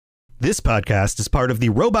This podcast is part of the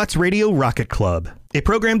Robots Radio Rocket Club, a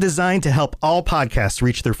program designed to help all podcasts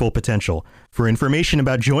reach their full potential. For information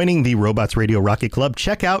about joining the Robots Radio Rocket Club,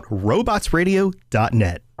 check out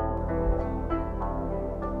robotsradio.net.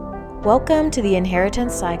 Welcome to the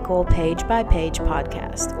Inheritance Cycle Page by Page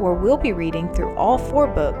podcast, where we'll be reading through all 4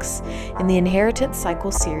 books in the Inheritance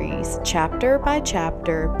Cycle series, chapter by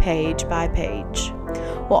chapter, page by page.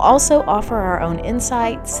 We'll also offer our own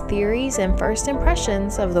insights, theories, and first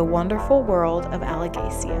impressions of the wonderful world of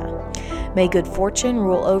Alagacia. May good fortune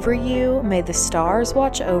rule over you, may the stars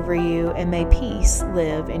watch over you, and may peace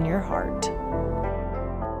live in your heart.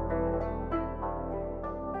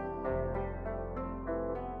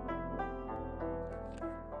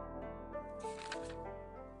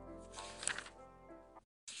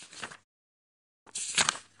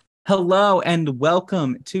 Hello and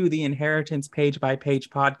welcome to the Inheritance Page by Page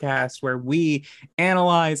podcast, where we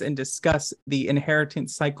analyze and discuss the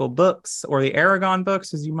Inheritance Cycle books, or the Eragon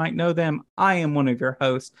books, as you might know them. I am one of your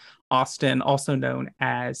hosts, Austin, also known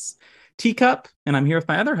as Teacup, and I'm here with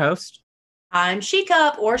my other host. I'm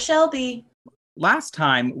She-Cup, or Shelby. Last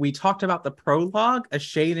time, we talked about the prologue, A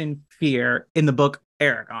Shade in Fear, in the book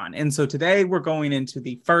Eragon. And so today, we're going into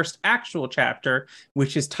the first actual chapter,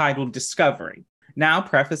 which is titled Discovery. Now,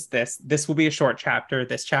 preface this will be a short chapter.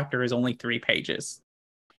 This chapter is only 3 pages.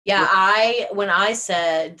 Yeah, when I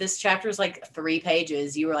said this chapter is like 3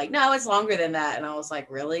 pages, you were like, no, it's longer than that. And I was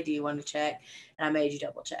like, really? Do you want to check? And I made you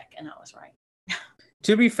double check, and I was right.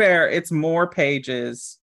 To be fair, it's more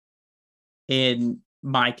pages in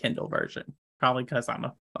my Kindle version. Probably because I'm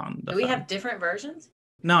on the Do we phone. have different versions?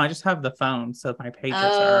 No, I just have the phone, so my pages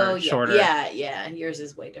are shorter. Yeah. Yours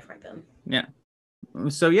is way different then. Yeah.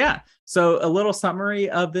 So a little summary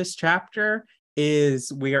of this chapter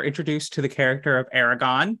is we are introduced to the character of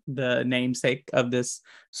Eragon, the namesake of this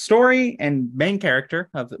story and main character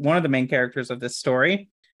of one of the main characters of this story.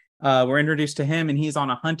 We're introduced to him, and he's on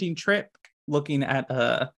a hunting trip looking at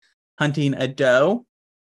hunting a doe.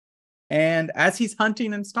 And as he's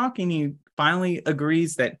hunting and stalking, he finally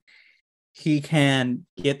agrees that he can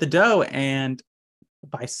get the doe, and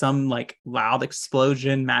by some like loud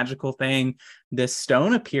explosion, magical thing, this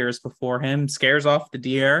stone appears before him, scares off the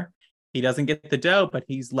deer. He doesn't get the doe, but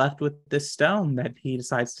he's left with this stone that he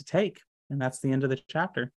decides to take. And that's the end of the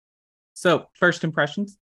chapter. So, first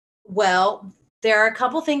impressions? Well, there are a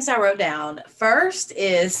couple things I wrote down. First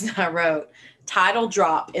is I wrote title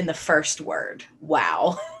drop in the first word.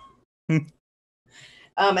 Wow. And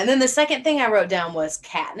then the second thing I wrote down was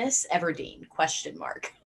Katniss Everdeen, ?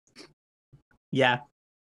 Yeah.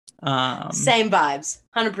 Same vibes,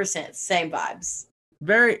 100% same vibes.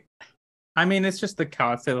 It's just the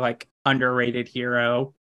constant like underrated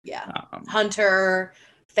hero. Yeah. Hunter,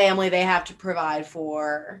 family they have to provide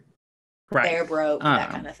for, right. They're broke,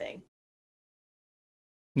 that kind of thing.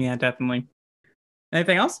 Yeah, definitely.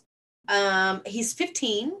 Anything else? He's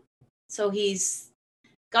 15, so he's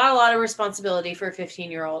got a lot of responsibility for a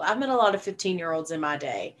 15-year-old. I've met a lot of 15-year-olds in my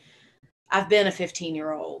day. I've been a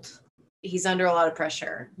 15-year-old. He's under a lot of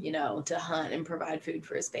pressure, to hunt and provide food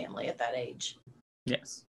for his family at that age.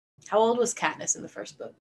 Yes. How old was Katniss in the first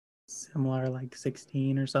book? Similar, like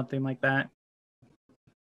 16 or something like that.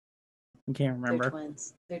 I can't remember.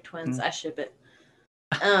 They're twins. I ship it.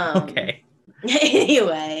 Okay.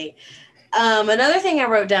 Anyway, another thing I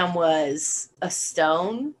wrote down was a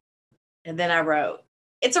stone, and then I wrote,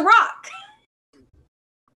 it's a rock.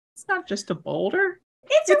 It's not just a boulder.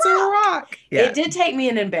 It's a rock. Yeah. It did take me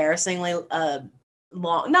an embarrassingly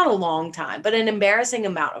not a long time, but an embarrassing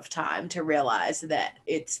amount of time to realize that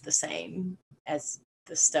it's the same as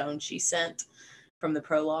the stone she sent from the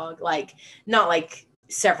prologue. Like, not like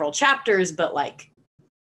several chapters, but like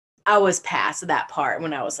I was past that part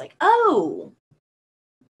when I was like, oh,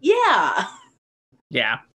 yeah.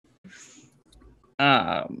 Yeah.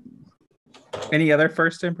 Any other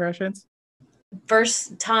first impressions?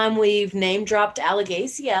 First time we've name dropped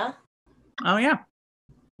Alagacia. Oh yeah.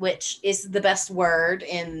 Which is the best word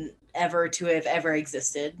to have ever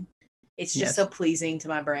existed. It's just so pleasing to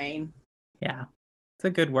my brain. Yeah. It's a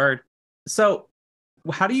good word. So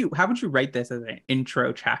how would you rate this as an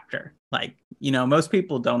intro chapter? Like, most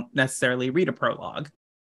people don't necessarily read a prologue.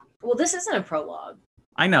 Well, this isn't a prologue.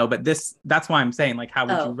 I know, but that's why I'm saying, like, how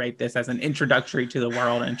would you rate this as an introductory to the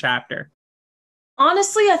world and chapter?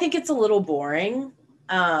 Honestly, I think it's a little boring.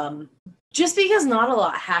 Just because not a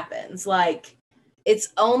lot happens. Like, it's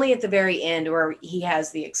only at the very end where he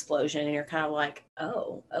has the explosion and you're kind of like,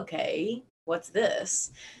 oh, okay, what's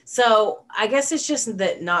this? So I guess it's just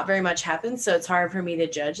that not very much happens, so it's hard for me to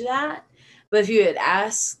judge that. But if you had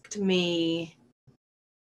asked me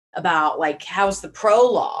about like how's the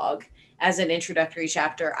prologue as an introductory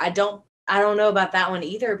chapter. I don't know about that one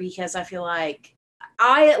either, because I feel like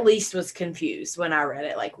I at least was confused when I read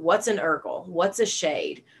it. Like, what's an Urgle? What's a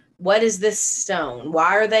shade? What is this stone?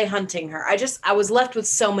 Why are they hunting her? I was left with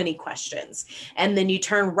so many questions. And then you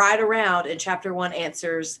turn right around and chapter 1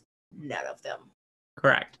 answers none of them.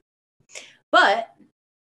 Correct. But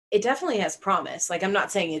it definitely has promise. Like, I'm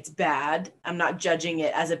not saying it's bad. I'm not judging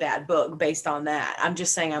it as a bad book based on that. I'm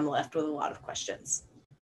just saying I'm left with a lot of questions.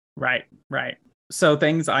 Right. So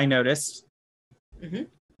things I noticed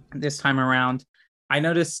this time around, I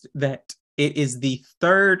noticed that it is the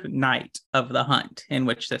third night of the hunt in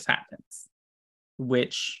which this happens,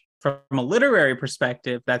 which from a literary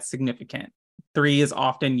perspective, that's significant. 3 is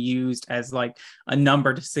often used as like a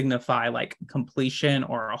number to signify like completion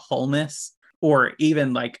or a wholeness, or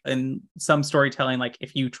even like in some storytelling, like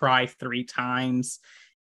if you try 3 times,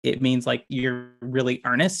 it means like you're really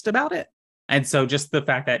earnest about it. And so just the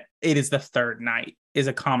fact that it is the third night is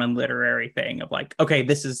a common literary thing of like, okay,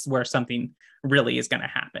 this is where something really is going to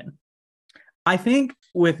happen. I think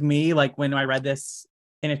with me, like when I read this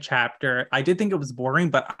in a chapter, I did think it was boring,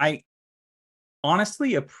 but I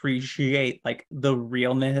honestly appreciate like the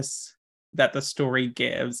realness that the story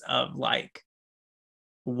gives of like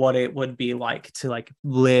what it would be like to like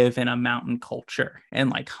live in a mountain culture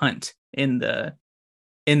and like hunt in the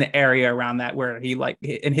area around that, where he like,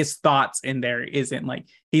 and his thoughts in there isn't like,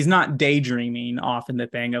 he's not daydreaming off in the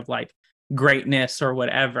thing of like greatness or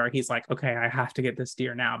whatever. He's like, okay, I have to get this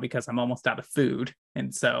deer now because I'm almost out of food,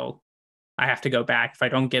 and so I have to go back. If I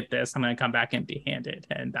don't get this, I'm going to come back empty-handed,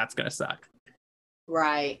 and that's going to suck.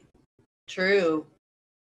 Right. True.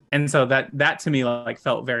 And so that to me like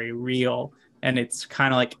felt very real, and it's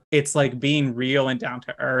kind of like, it's like being real and down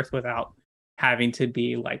to earth without having to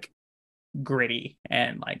be like gritty,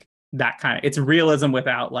 and like that kind of, it's realism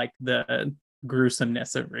without like the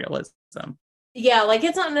gruesomeness of realism. Yeah, like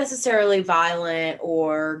it's not necessarily violent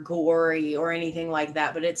or gory or anything like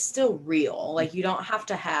that, but it's still real. Like you don't have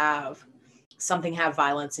to have something have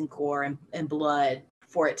violence and gore and blood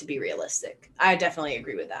for it to be realistic. I definitely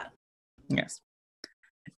agree with that. Yes.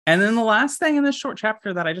 And then the last thing in this short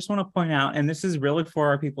chapter that I just want to point out, and this is really for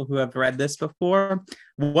our people who have read this before,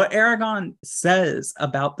 what Eragon says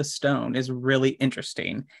about the stone is really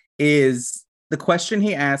interesting. Is the question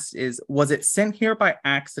he asks is, was it sent here by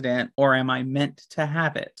accident, or am I meant to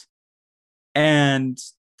have it? And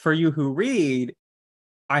for you who read,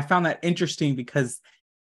 I found that interesting because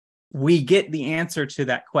we get the answer to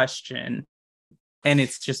that question, and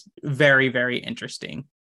it's just very, very interesting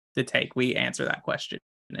to take. We answer that question.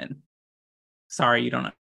 And sorry, you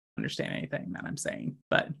don't understand anything that I'm saying,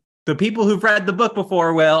 but the people who've read the book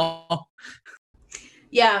before will.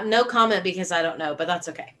 Yeah, no comment because I don't know, but that's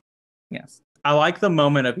okay. Yes. I like the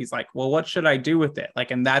moment of he's like, well, what should I do with it?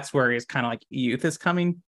 Like, and that's where his kind of like youth is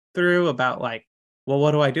coming through about like, well,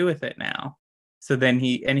 what do I do with it now? So then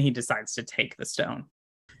he decides to take the stone.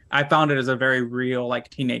 I found it as a very real like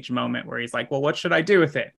teenage moment where he's like, well, what should I do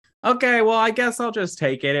with it? Okay, well, I guess I'll just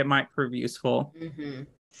take it. It might prove useful. Mm-hmm.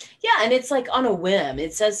 Yeah, and it's like on a whim.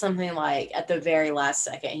 It says something like at the very last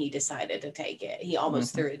second he decided to take it. He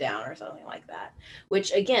almost threw it down or something like that,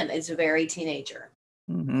 which again is very teenager.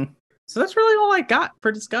 Mm-hmm. So that's really all I got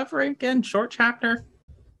for Discovery. Again, short chapter.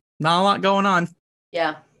 Not a lot going on.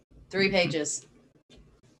 Yeah, 3 pages.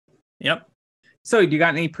 Yep. So do you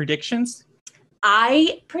got any predictions?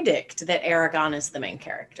 I predict that Eragon is the main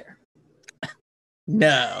character.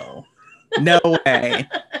 No way.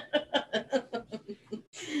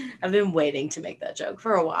 I've been waiting to make that joke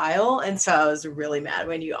for a while, and so I was really mad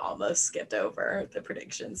when you almost skipped over the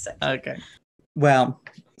predictions section. Okay. Well,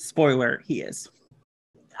 spoiler, he is.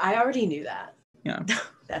 I already knew that. Yeah.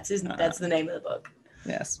 That's the name of the book.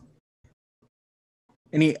 Yes.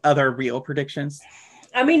 Any other real predictions?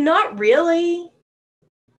 I mean, not really.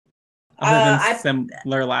 Other than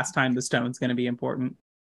similar last time, the stone's going to be important.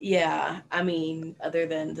 Yeah, I mean, other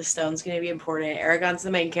than the stone's going to be important, Eragon's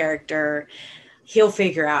the main character. He'll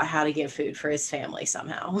figure out how to get food for his family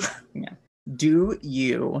somehow. Yeah.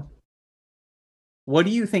 What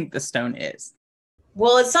do you think the stone is?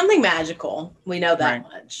 Well, it's something magical. We know that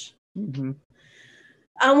much. Mm-hmm.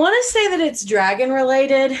 I want to say that it's dragon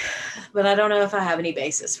related, but I don't know if I have any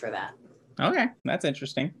basis for that. Okay, that's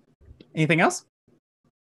interesting. Anything else?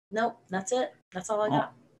 Nope, that's it. That's all I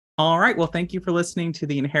got. All right. Well, thank you for listening to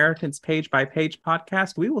the Inheritance Page by Page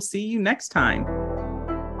podcast. We will see you next time.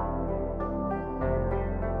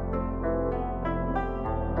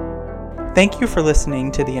 Thank you for listening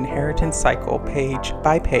to the Inheritance Cycle Page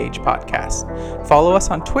by Page podcast. Follow us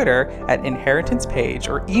on Twitter at InheritancePage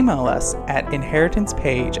or email us at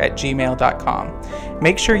inheritancepage@gmail.com.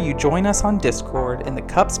 Make sure you join us on Discord, in the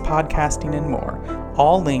Cups Podcasting, and more.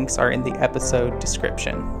 All links are in the episode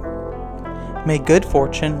description. May good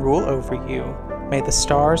fortune rule over you, may the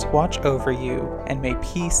stars watch over you, and may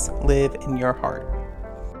peace live in your heart.